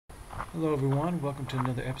Hello everyone, welcome to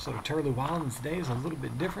another episode of Turtley Wild, and today is a little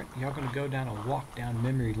bit different. Y'all going to go down a walk down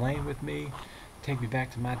memory lane with me, take me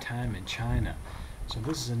back to my time in China. So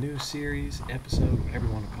this is a new series, episode, whatever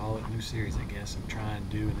you want to call it, new series I guess I'm trying to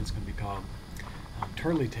do, and it's going to be called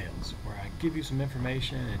Turtley Tales, where I give you some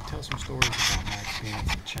information and tell some stories about my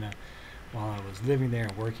experience in China while I was living there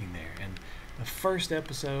and working there. And the first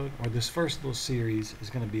episode, or this first little series, is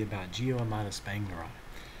going to be about Geoemyda spengleri.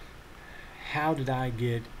 How did I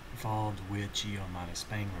get involved with Geoemyda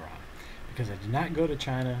spengleri? Because I did not go to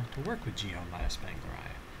China to work with Geoemyda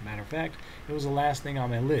spengleri. Matter of fact, it was the last thing on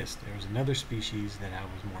my list. There was another species that I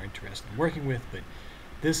was more interested in working with, but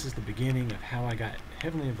this is the beginning of how I got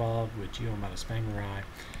heavily involved with Geoemyda spengleri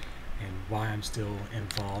and why I'm still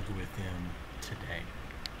involved with them today.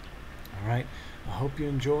 All right, I hope you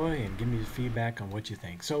enjoy and give me feedback on what you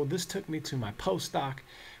think. So this took me to my postdoc.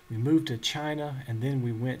 We moved to China, and then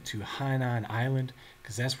we went to Hainan Island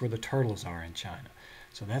because that's where the turtles are in China.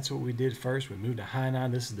 So that's what we did first. We moved to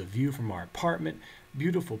Hainan. This is the view from our apartment.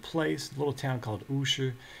 Beautiful place, little town called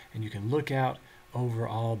Wushi, and you can look out over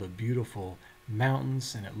all the beautiful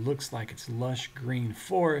mountains, and it looks like it's lush green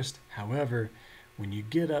forest. However, when you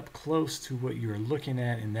get up close to what you're looking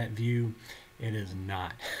at in that view, it is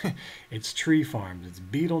not. It's tree farms. It's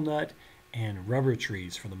betel nut and rubber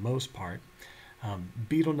trees for the most part.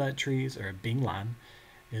 Betel nut trees, or binglan,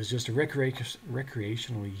 is just a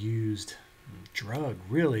recreationally used drug,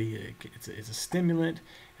 really. It's a stimulant,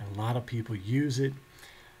 and a lot of people use it.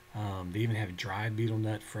 They even have dried betel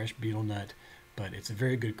nut, fresh betel nut, but it's a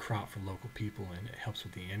very good crop for local people, and it helps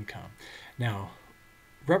with the income. Now,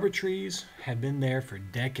 rubber trees have been there for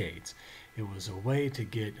decades. It was a way to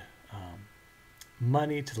get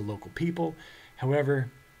money to the local people.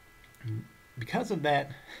 However, because of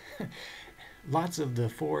that, lots of the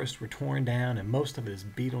forests were torn down, and most of it is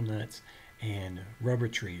betel nuts and rubber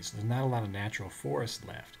trees. There's not a lot of natural forest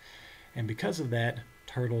left. And because of that,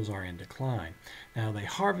 turtles are in decline. Now, they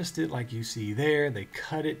harvest it like you see there. They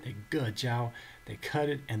cut it, they cut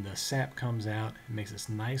it, and the sap comes out. It makes this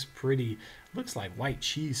nice, pretty, looks like white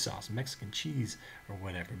cheese sauce, Mexican cheese or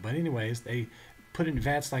whatever. But anyways, they put it in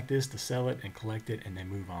vats like this to sell it and collect it, and they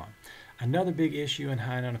move on. Another big issue in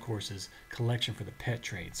Hainan, of course, is collection for the pet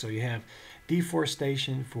trade. So you have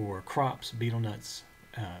deforestation for crops, betel nuts,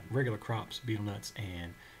 regular crops, betel nuts,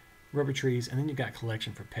 and rubber trees, and then you got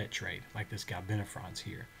collection for pet trade, like this galbinifrons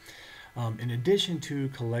here. In addition to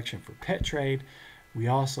collection for pet trade, we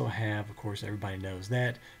also have, of course, everybody knows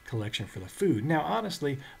that, collection for the food. Now,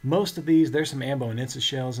 honestly, most of these, there's some Ambonensis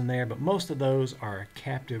shells in there, but most of those are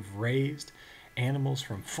captive raised animals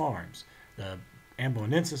from farms. The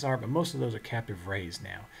Ambonensis are, but most of those are captive raised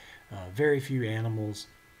now. Very few animals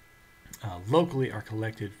locally are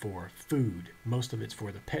collected for food. Most of it's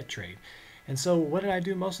for the pet trade. And so what did I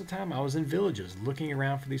do most of the time? I was in villages looking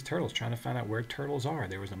around for these turtles, trying to find out where turtles are.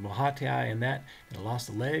 There was a mohatii in that, and it lost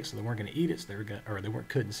a leg, so they weren't going to eat it, so they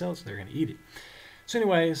couldn't sell it, so they were going to eat it. So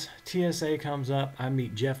anyways, TSA comes up. I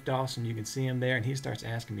meet Jeff Dawson. You can see him there, and he starts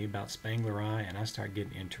asking me about spengleri, and I start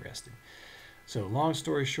getting interested. So long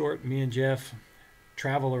story short, me and Jeff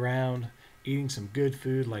travel around eating some good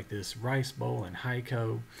food like this rice bowl and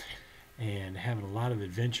Heiko, and having a lot of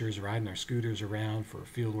adventures riding our scooters around for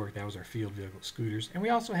field work. That was our field vehicle scooters. And we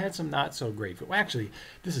also had some not so great food. Well, actually,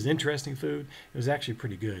 this is interesting food. It was actually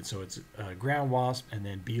pretty good. So it's ground wasp and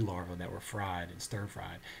then bee larvae that were fried and stir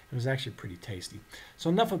fried. It was actually pretty tasty.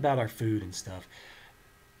 So enough about our food and stuff.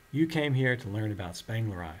 You came here to learn about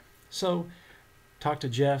spengleri. So talk to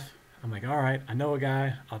Jeff. I'm like, all right, I know a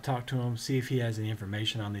guy. I'll talk to him, see if he has any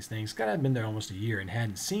information on these things. God, I'd been there almost a year and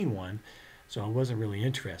hadn't seen one, so I wasn't really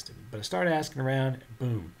interested. But I started asking around,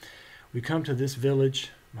 boom. We come to this village.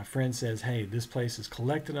 My friend says, hey, this place is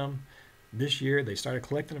collecting them. This year, they started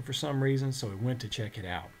collecting them for some reason, so we went to check it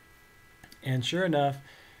out. And sure enough,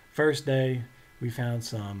 first day, we found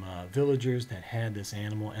some villagers that had this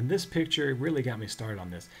animal. And this picture really got me started on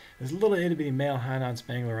this. There's a little itty-bitty male Hainan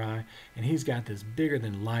spengleri, and he's got this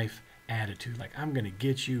bigger-than-life attitude. Like, I'm going to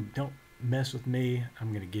get you. Don't mess with me. I'm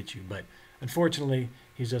going to get you. But unfortunately,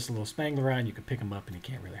 he's just a little spengleri, and you can pick him up, and he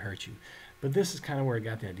can't really hurt you. But this is kind of where I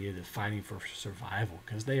got the idea of fighting for survival,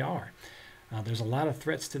 because they are. There's a lot of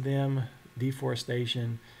threats to them,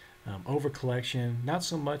 deforestation, overcollection, not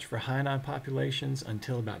so much for Hainan populations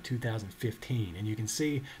until about 2015. And you can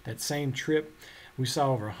see that same trip, we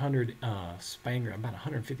saw over 100 spengleri, about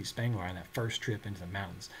 150 spengleri on that first trip into the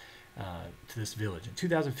mountains to this village. And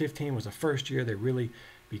 2015 was the first year they really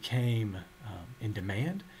became in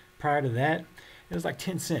demand. Prior to that, it was like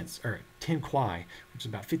 10 cents, or 10 kwai, which is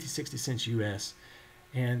about 50, 60 cents US.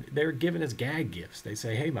 And they're giving us gag gifts. They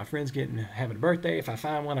say, hey, my friend's having a birthday. If I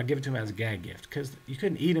find one, I'll give it to him as a gag gift. Because you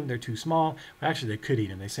couldn't eat them. They're too small. Well, actually, they could eat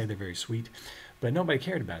them. They say they're very sweet. But nobody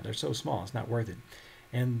cared about it. They're so small. It's not worth it.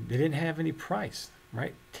 And they didn't have any price,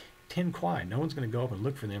 right? 10 quid. No one's going to go up and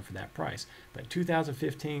look for them for that price. But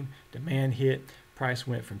 2015, demand hit. Price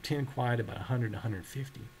went from 10 quid to about 100 to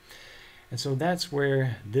 150. And so that's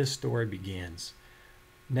where this story begins.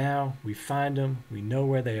 Now we find them. We know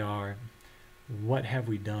where they are. What have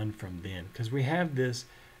we done from then? Because we have this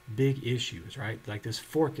big issues, right? Like this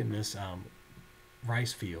fork in this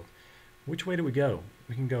rice field. Which way do we go?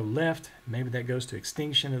 We can go left. Maybe that goes to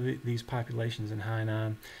extinction of these populations in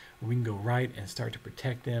Hainan. Or we can go right and start to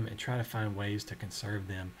protect them and try to find ways to conserve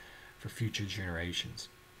them for future generations.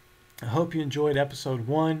 I hope you enjoyed episode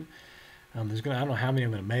 1. I don't know how many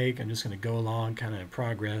I'm going to make. I'm just going to go along kind of in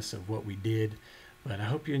progress of what we did. But I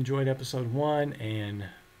hope you enjoyed episode 1, and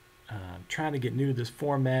trying to get new to this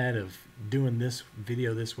format of doing this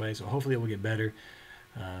video this way, so hopefully it will get better.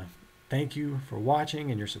 Thank you for watching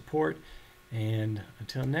and your support, and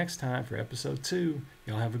until next time for episode 2,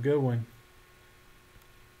 y'all have a good one.